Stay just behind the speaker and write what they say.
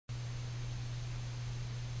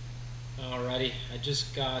Alrighty, I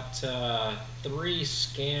just got 3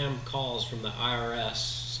 scam calls from the IRS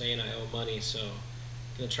saying I owe money, so I'm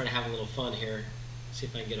going to try to have a little fun here, see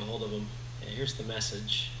if I can get a hold of them. And here's the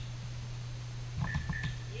message.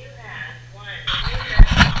 You have new message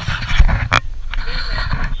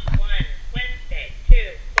 1, Wednesday,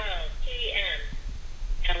 2:12 p.m.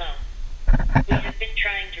 Hello. We have been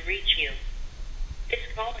trying to reach you. This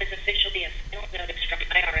call is officially a final notice from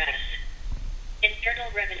IRS. Internal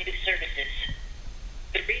Revenue Services.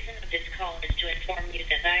 The reason of this call is to inform you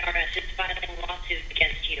that IRS is filing a lawsuit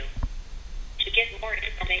against you. To get more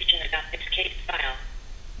information about this case file,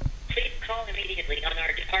 please call immediately on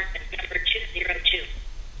our department number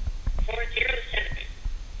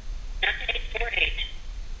 202-407-9848.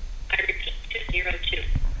 I repeat,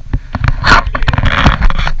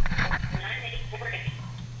 202-407-9848.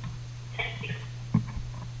 Thank you.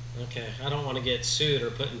 Okay, I don't want to get sued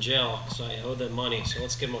or put in jail because I owe them money, so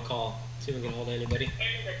let's give them a call, see if we can get a hold of anybody. And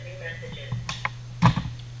with new messages.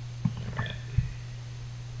 Alright.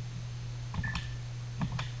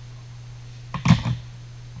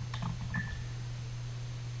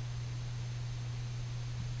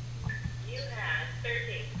 You have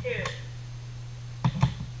 32.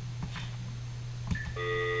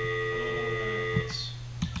 It's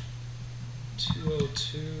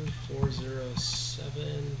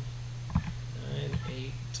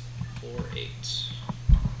 202-407-9848.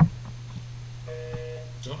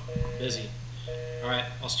 Oh, busy. Alright,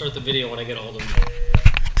 I'll start the video when I get a hold of them.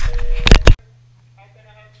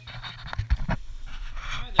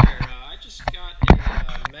 Hi there, I just got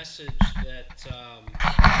a message that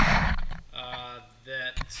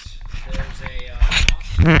that there's a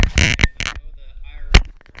lawsuit and I know the IRS.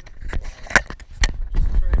 Just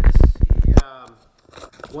trying to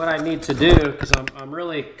see what I need to do because I'm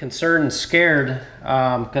really concerned and scared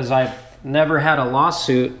because I've never had a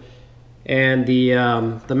lawsuit. And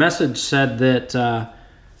the message said that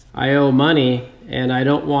I owe money and I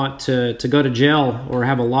don't want to go to jail or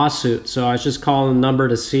have a lawsuit. So I was just calling the number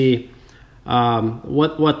to see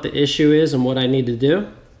what the issue is and what I need to do.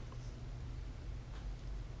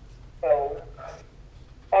 So,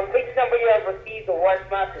 on which number you have received the voice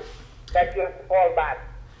message that you have to call back?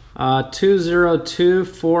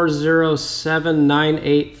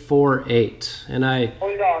 202-407-9848. And I...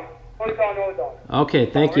 Hold on. Okay,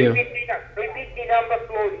 thank you. Repeat the number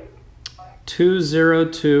slowly.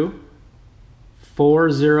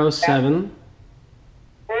 202-407.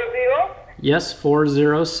 40? Yes,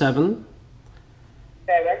 407.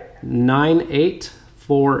 7.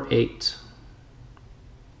 9848.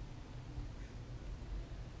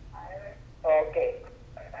 Okay.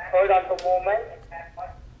 Hold on for a moment.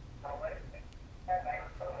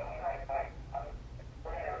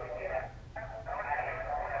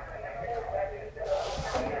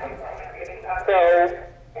 So,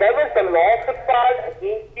 there was a lawsuit filed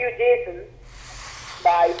against you, Jason,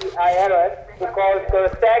 by the IRS because the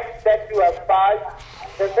tax that you have filed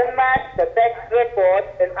doesn't match the tax record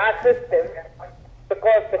in our system,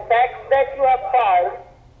 because the tax that you have filed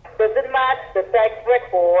doesn't match the tax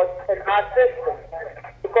record in our system,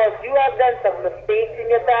 because you have done some mistakes in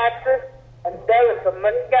your taxes and there is some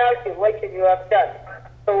miscalculation you have done.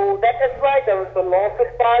 So that is why there was a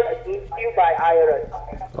lawsuit filed against you by IRS.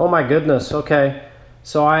 Oh my goodness, okay.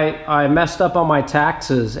 So I messed up on my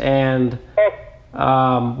taxes and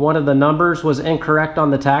one of the numbers was incorrect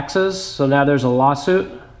on the taxes, so now there's a lawsuit.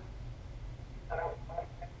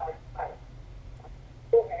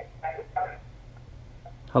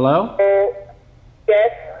 Hello?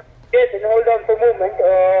 Yes, Jason, hold on for a moment.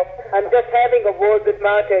 I'm just having a word with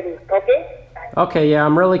my attorney, okay? Okay, yeah,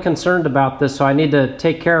 I'm really concerned about this, so I need to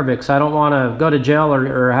take care of it because I don't want to go to jail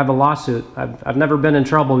or have a lawsuit. I've never been in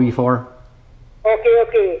trouble before.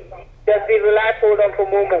 Okay. Just be relaxed, hold on for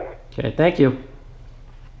a moment. Okay, thank you.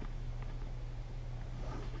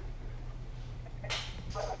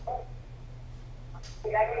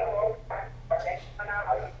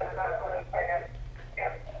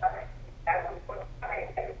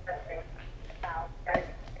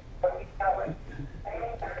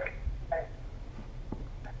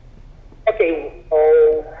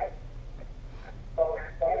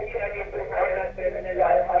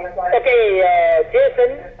 Okay,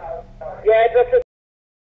 Jason, your address is...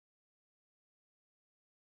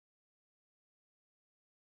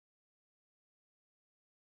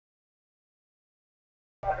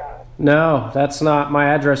 No, that's not my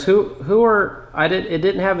address. Who are... it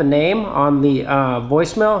didn't have a name on the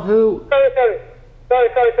voicemail. Who... Sorry.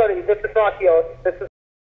 This is not yours. This is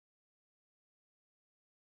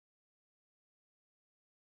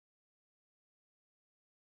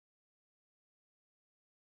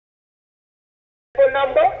phone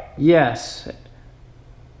number? Yes.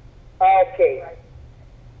 Okay.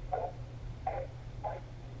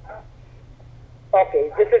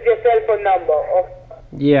 Okay, this is your cell phone number,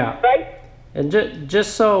 Yeah. right? And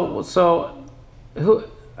just so who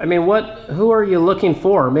who are you looking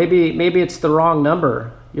for? Maybe it's the wrong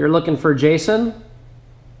number. You're looking for Jason?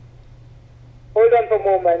 Hold on for a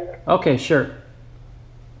moment. Okay, sure.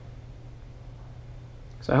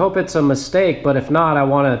 So I hope it's a mistake, but if not, I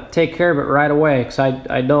want to take care of it right away because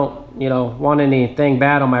I don't, want anything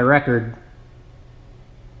bad on my record.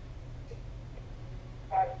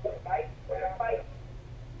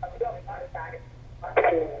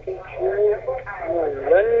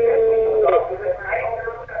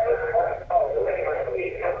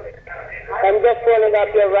 I'm just pulling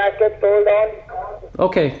up your record. Hold on.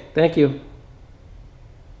 Okay, thank you.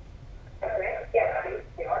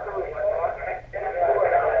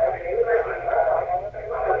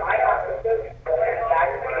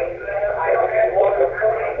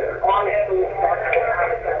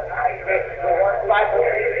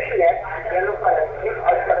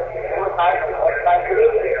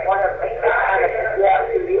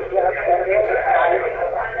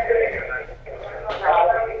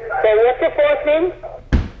 So what's your first name?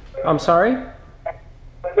 I'm sorry?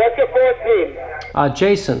 What's your first name?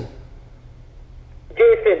 Jason.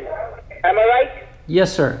 Jason. Am I right?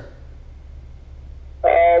 Yes, sir.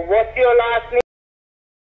 What's your last name?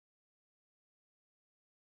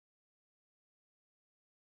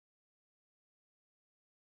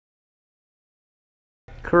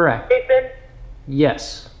 Correct. Jason?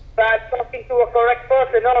 Yes. I'm talking to a correct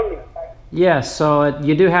person only. Yes, so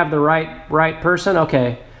you do have the right person?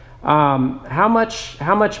 Okay. How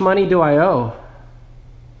much money do I owe?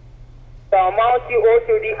 The amount you owe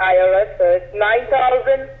to the IRS is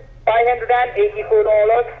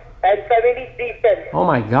 $9,584.73. Oh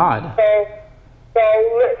my God. So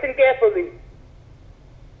listen carefully.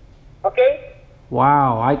 Okay?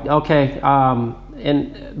 Wow. Okay.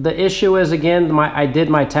 And the issue is again, I did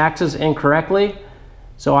my taxes incorrectly,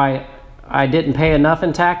 so I didn't pay enough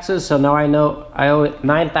in taxes. So now I know I owe it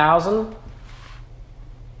 $9,000.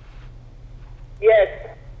 Yes.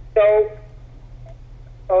 So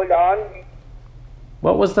hold on.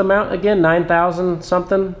 What was the amount again? 9,000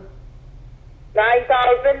 something.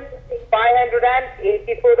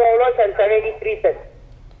 $9,584.73.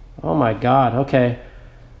 Oh my God. Okay.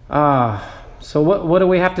 So what do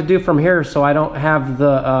we have to do from here so I don't have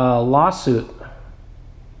the lawsuit?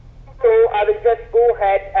 So I will just go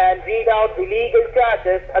ahead and read out the legal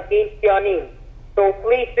charges against your name. So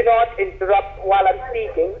please do not interrupt while I'm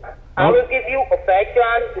speaking. I will give you a fair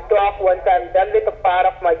chance to talk once I'm done with a part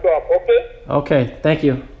of my job, okay? Okay, thank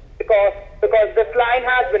you. Because this line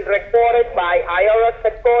has been recorded by IRS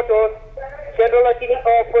headquarters, General Attorney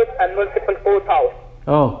Office, and multiple courthouse.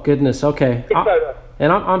 Oh goodness. Okay.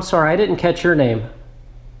 And I'm sorry, I didn't catch your name.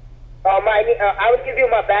 I will give you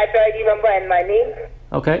my badge ID number and my name.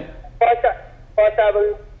 Okay. First I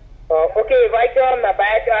will. Okay, write down my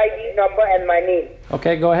badge ID number and my name.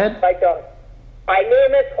 Okay, go ahead. Write down. My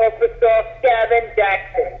name is Officer Kevin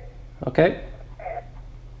Jackson. Okay.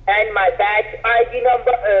 And my badge ID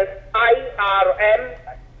number is IRM.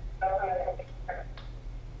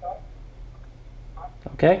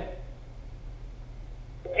 Okay.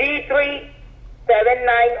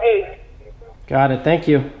 G3798. Got it. Thank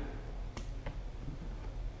you.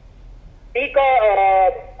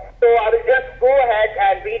 Because, so I will just go ahead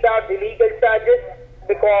and read out the legal charges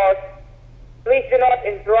because please do not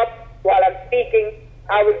interrupt while I'm speaking.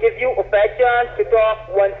 I will give you a fair chance to talk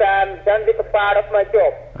once I'm done with a part of my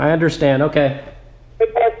job. I understand. Okay.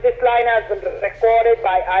 Because this line has been recorded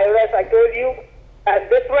by IRS, I told you, and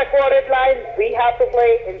this recorded line we have to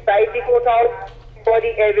play inside the courthouse for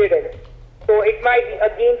the evidence. So it might be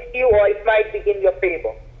against you or it might be in your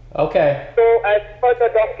favor. Okay. So as per the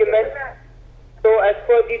documents,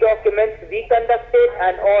 we conducted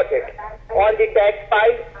an audit on the tax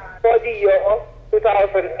file for the year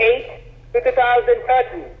 2008 to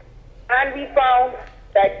 2013, and we found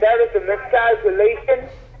that there is a miscalculation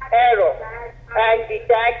error, and the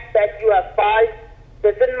tax that you have filed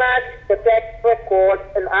doesn't match the tax record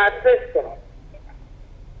in our system.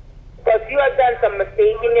 Because you have done some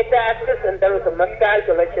mistake in your taxes and there is a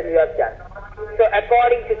miscalculation you have done. So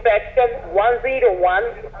according to section 101,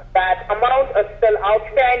 that amount is still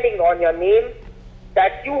outstanding on your name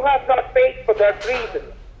that you have not paid for that reason.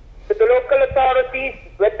 So the local authorities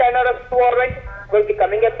with an arrest warrant will be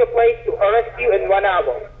coming at your place to arrest you in 1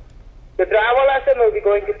 hour. The driver license will be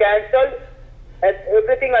going to cancel and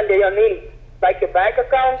everything under your name, like your bank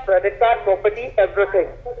account, credit card, property, everything.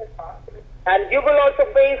 And you will also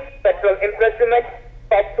face federal imprisonment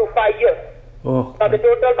 5 years. Oh. Now the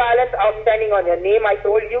total balance outstanding on your name, I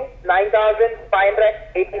told you,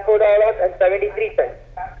 $9,584.73,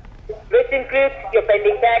 which includes your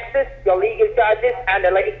pending taxes, your legal charges, and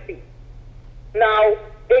a late fee. Now,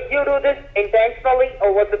 did you do this intentionally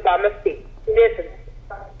or was it by mistake? Jason.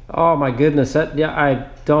 Oh my goodness, I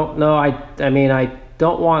don't know. I mean, I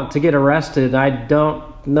don't want to get arrested. I don't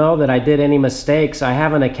know that I did any mistakes. I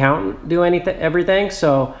have an accountant do everything,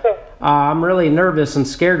 so I'm really nervous and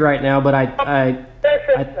scared right now. But I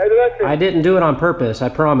didn't do it on purpose. I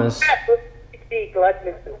promise.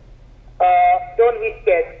 Don't be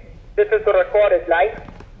scared. This is a recorded line.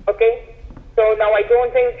 Okay. So now I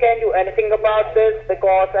don't think we can do anything about this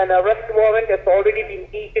because an arrest warrant has already been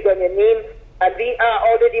issued on your name. And we are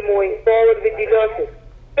already moving forward with the lawsuit.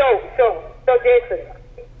 So Jason,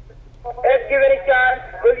 if given a chance,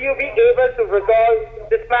 will you be able to resolve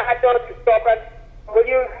this matter to stop us? Will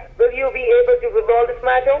you be able to resolve this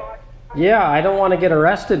matter? Yeah, I don't want to get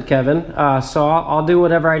arrested, Kevin. So I'll do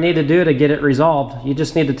whatever I need to do to get it resolved. You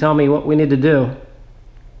just need to tell me what we need to do.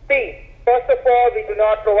 See, first of all, we do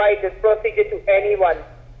not provide this procedure to anyone.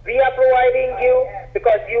 We are providing you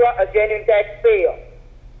because you are a genuine taxpayer.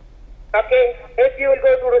 Okay, if you will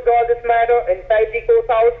go to resolve this matter inside the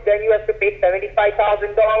courthouse, then you have to pay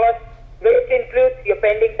 $75,000, which includes your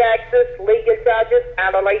pending taxes, legal charges,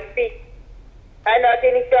 and a late fee, and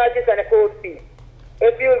attorney charges and a court fee.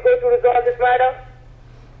 If you will go to resolve this matter,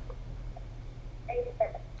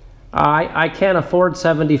 I can't afford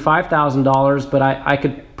 $75,000, but I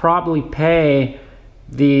could probably pay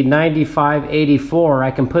the $95.84.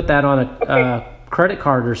 I can put that on a credit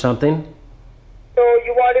card or something. So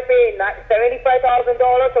you want to pay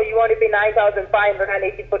 $75,000 or you want to pay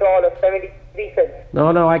 $9,584.73?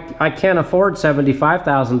 No, I can't afford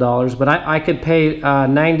 $75,000, but I could pay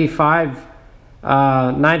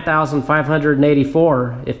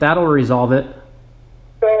 $9,584 if that'll resolve it.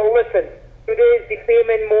 So listen, today is the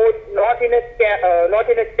payment mode, not in a check, not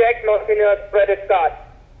in a credit card.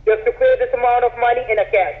 You have to pay this amount of money in a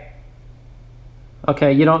cash.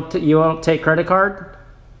 Okay, you won't take credit card?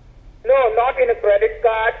 No, not in a credit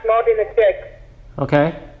card, not in a check.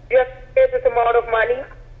 Okay. You have to pay this amount of money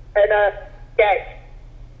in a cash.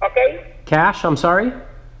 Okay? Cash, I'm sorry?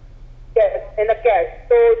 Yes, in a cash.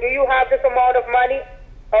 So do you have this amount of money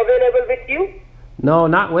available with you? No,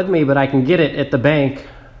 not with me, but I can get it at the bank.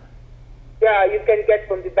 Yeah, you can get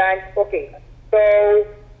from the bank. Okay. So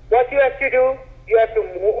what you have to do, you have to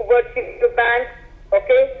move over to the bank.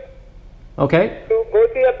 Okay? Okay. To go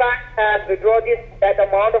to your bank and withdraw that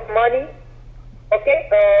amount of money. Okay?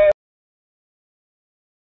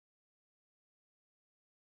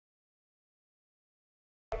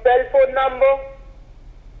 Cell phone number?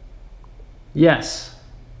 Yes.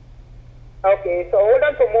 Okay, so hold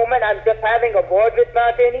on for a moment. I'm just having a word with my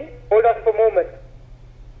attorney. Hold on for a moment.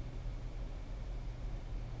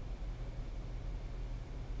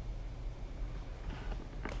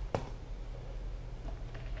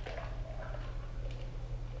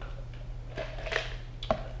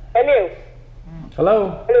 Hello.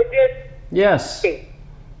 Hello? Hello, yes. Yes. Okay.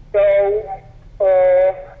 So,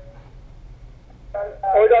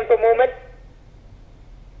 hold on for a moment.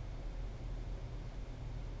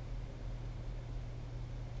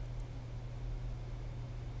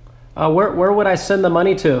 Where would I send the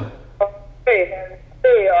money to? Hey,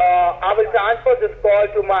 I will transfer this call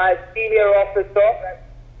to my senior officer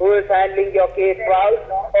who is handling your case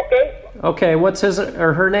well. Okay? Okay, what's his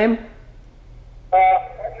or her name?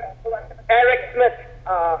 Eric Smith.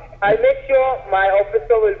 I'll make sure my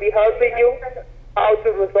officer will be helping you how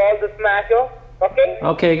to resolve this matter. Okay?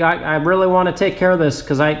 Okay, I really want to take care of this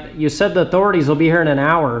because you said the authorities will be here in an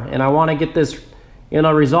hour, and I want to get this,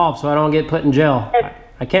 resolved so I don't get put in jail.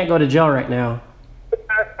 I can't go to jail right now.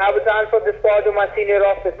 I will transfer this call to my senior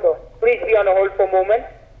officer. Please be on hold for a moment.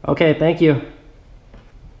 Okay, thank you.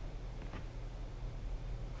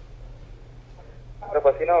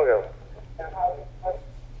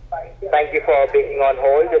 Thank you for being on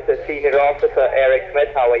hold. This is Senior Officer Eric Smith.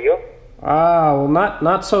 How are you? Well,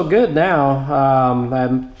 not so good now.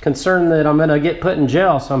 I'm concerned that I'm going to get put in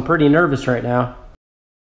jail, so I'm pretty nervous right now.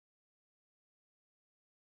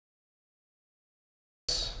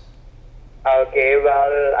 Okay,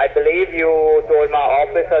 well, I believe you told my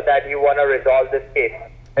officer that you want to resolve this case.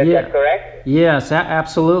 Is that correct? Yes,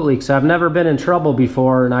 absolutely, because I've never been in trouble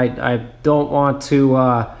before, and I don't want to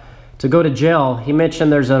go to jail. He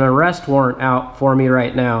mentioned there's an arrest warrant out for me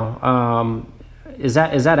right now. Is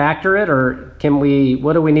that accurate, or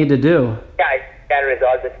what do we need to do? Yeah, I can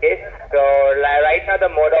resolve this case. So right now the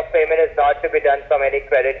mode of payment is not to be done from any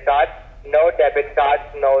credit card, no debit cards,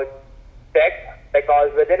 no check.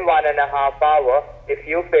 Because within 1.5 hours, if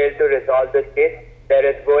you fail to resolve this case, there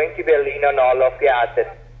is going to be a lien on all of your assets.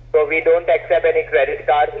 So we don't accept any credit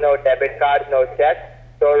cards, no debit cards, no checks.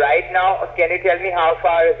 So right now, can you tell me how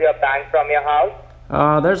far is your bank from your house?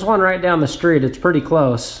 There's one right down the street. It's pretty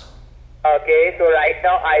close. Okay, so right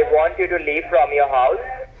now I want you to leave from your house.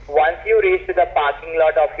 Once you reach to the parking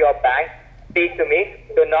lot of your bank, speak to me.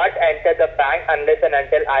 Do not enter the bank unless and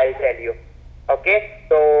until I'll tell you. Okay,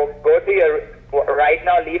 so go to your, right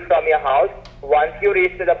now leave from your house. Once you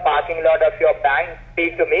reach to the parking lot of your bank,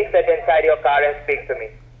 speak to me. Sit inside your car and speak to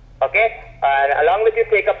me. Okay, and along with you,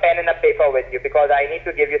 take a pen and a paper with you because I need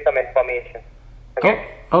to give you some information. Okay?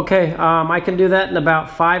 Okay, I can do that in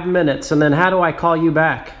about 5 minutes, and then how do I call you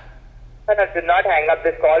back? No, do not hang up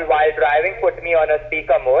this call while driving. Put me on a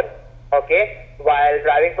speaker mode. Okay, while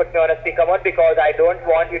driving, put me on a speaker mode because I don't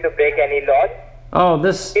want you to break any laws. Oh,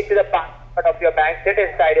 this... Reach to the parking lot of your bank, sit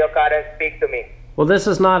inside your car and speak to me. Well, this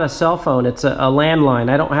is not a cell phone. It's a landline.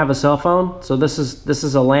 I don't have a cell phone, so this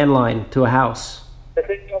is a landline to a house. This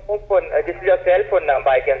is your phone. This is your cell phone number.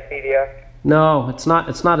 I can see here. No, it's not.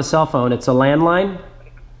 It's not a cell phone. It's a landline.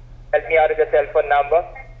 Help me out with your cell phone number.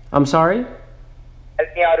 I'm sorry?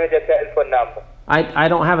 Help me out with your cell phone number. I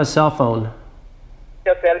don't have a cell phone.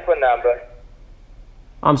 Your cell phone number.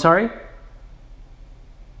 I'm sorry?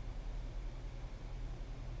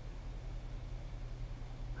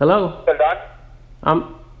 Hello? Hold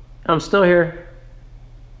on. I'm still here.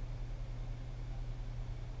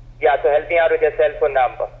 Yeah, so help me out with your cell phone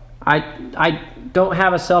number. I don't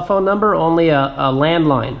have a cell phone number, only a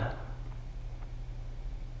landline.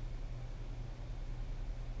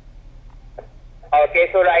 Okay,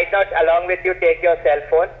 so right now, along with you, take your cell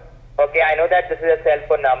phone. Okay, I know that this is a cell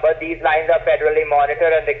phone number. These lines are federally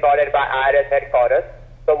monitored and recorded by IRS headquarters.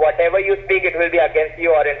 So whatever you speak, it will be against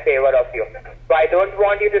you or in favor of you. So I don't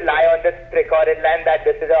want you to lie on this recorded line that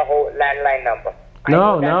this is a whole landline number.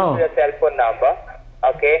 No. This is a cell phone number.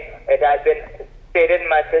 Okay, it has been stated in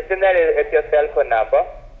my system that it's your cell phone number.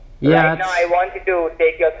 Yeah. Right now, I want you to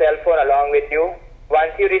take your cell phone along with you.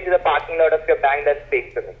 Once you reach the parking lot of your bank, then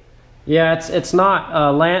speak to me. Yeah, it's not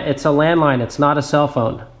it's a landline. It's not a cell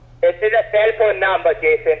phone. This is a cell phone number,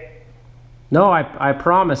 Jason. No, I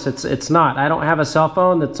promise it's not. I don't have a cell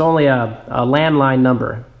phone. It's only a landline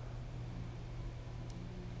number.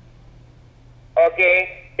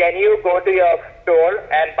 Okay, can you go to your store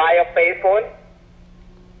and buy a payphone?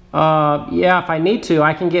 Yeah, if I need to,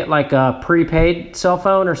 I can get like a prepaid cell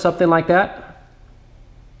phone or something like that.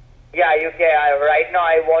 Yeah, you can. Right now,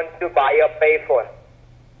 I want to buy a payphone.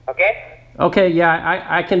 Okay? Okay, yeah,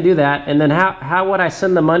 I can do that. And then how would I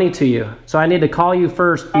send the money to you? So I need to call you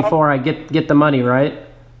first before I get the money, right?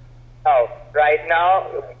 Oh, right now,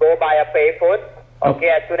 go buy a payphone. Okay,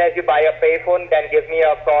 as soon as you buy a payphone, then give me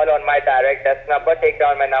a call on my direct desk number. Take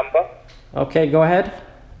down my number. Okay, go ahead.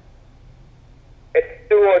 It's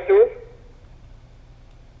 202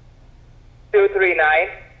 239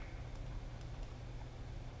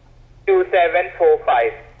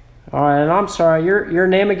 2745. All right, and I'm sorry, your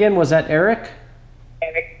name again, was that Eric?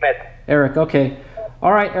 Eric Smith. Eric, okay.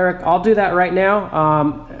 All right, Eric, I'll do that right now.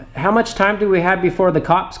 How much time do we have before the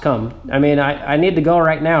cops come? I mean, I need to go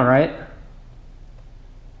right now, right?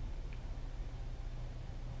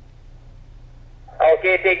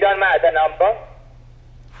 Okay, take down my other number.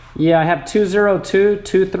 Yeah, I have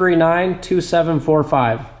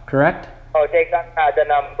 202-239-2745, correct? Oh, take down my other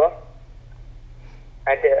number.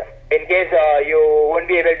 And in case you won't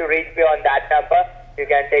be able to reach me on that number, you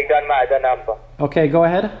can take down my other number. Okay, go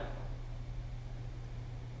ahead.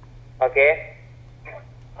 Okay.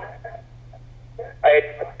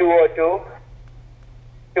 It's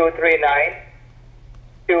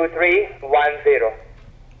 202-239-2310.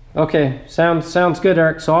 Okay, sounds good,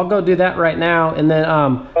 Eric. So I'll go do that right now, and then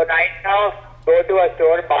So right now, go to a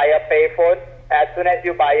store, buy a payphone. As soon as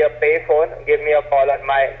you buy a payphone, give me a call on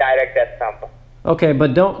my direct desk number. Okay,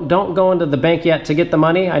 but don't go into the bank yet to get the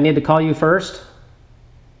money. I need to call you first.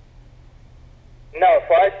 No,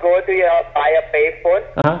 first go to your buy a payphone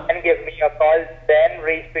and give me a call, then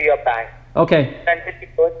reach to your bank. Okay. Until you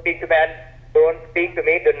don't speak to me, don't speak to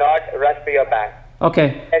me, do not rush to your bank.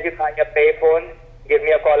 Okay. As you buy a payphone, give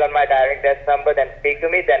me a call on my direct desk number, then speak to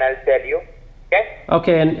me, then I'll tell you. Okay?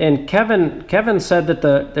 Okay, and Kevin said that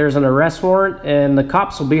there's an arrest warrant and the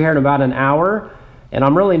cops will be here in about an hour, and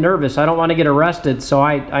I'm really nervous. I don't want to get arrested, so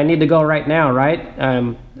I need to go right now, right?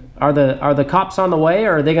 Are the cops on the way,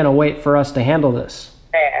 or are they going to wait for us to handle this?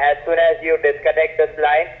 As soon as you disconnect this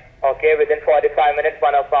line, okay, within 45 minutes,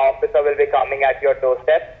 one of our officers will be coming at your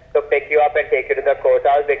doorstep to pick you up and take you to the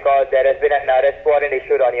courthouse because there has been an arrest warrant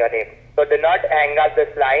issued on your name. So do not hang up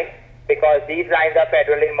this line because these lines are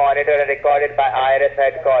federally monitored and recorded by IRS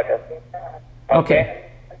headquarters.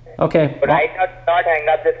 Okay. Okay. So right now, do not hang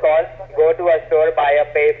up this call. Go to a store, buy a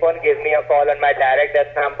payphone, give me a call on my direct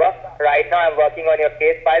desk number. Right now, I'm working on your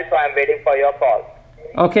case file, so I'm waiting for your call.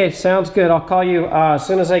 Okay, sounds good. I'll call you as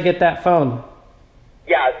soon as I get that phone.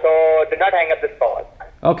 Yeah, so do not hang up this call.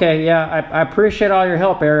 Okay, yeah, I appreciate all your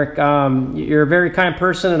help, Eric. You're a very kind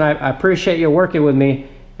person, and I appreciate you working with me.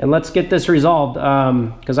 And let's get this resolved,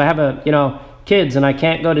 because I have kids, and I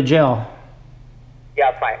can't go to jail.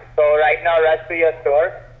 Yeah, fine. So right now, rush to your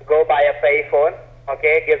store, go buy a payphone.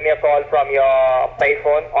 Okay, give me a call from your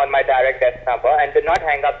payphone on my direct desk number, and do not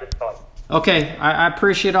hang up this call. Okay, I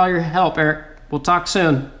appreciate all your help, Eric. We'll talk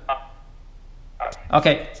soon.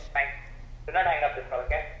 Okay. Thanks. Do not hang up this call,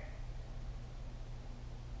 okay?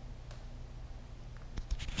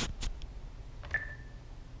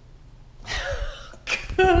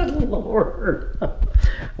 Good Lord. I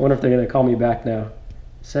wonder if they're going to call me back now.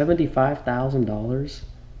 $75,000?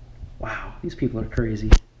 Wow, these people are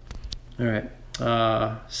crazy. All right.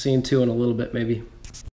 Scene 2 in a little bit, maybe.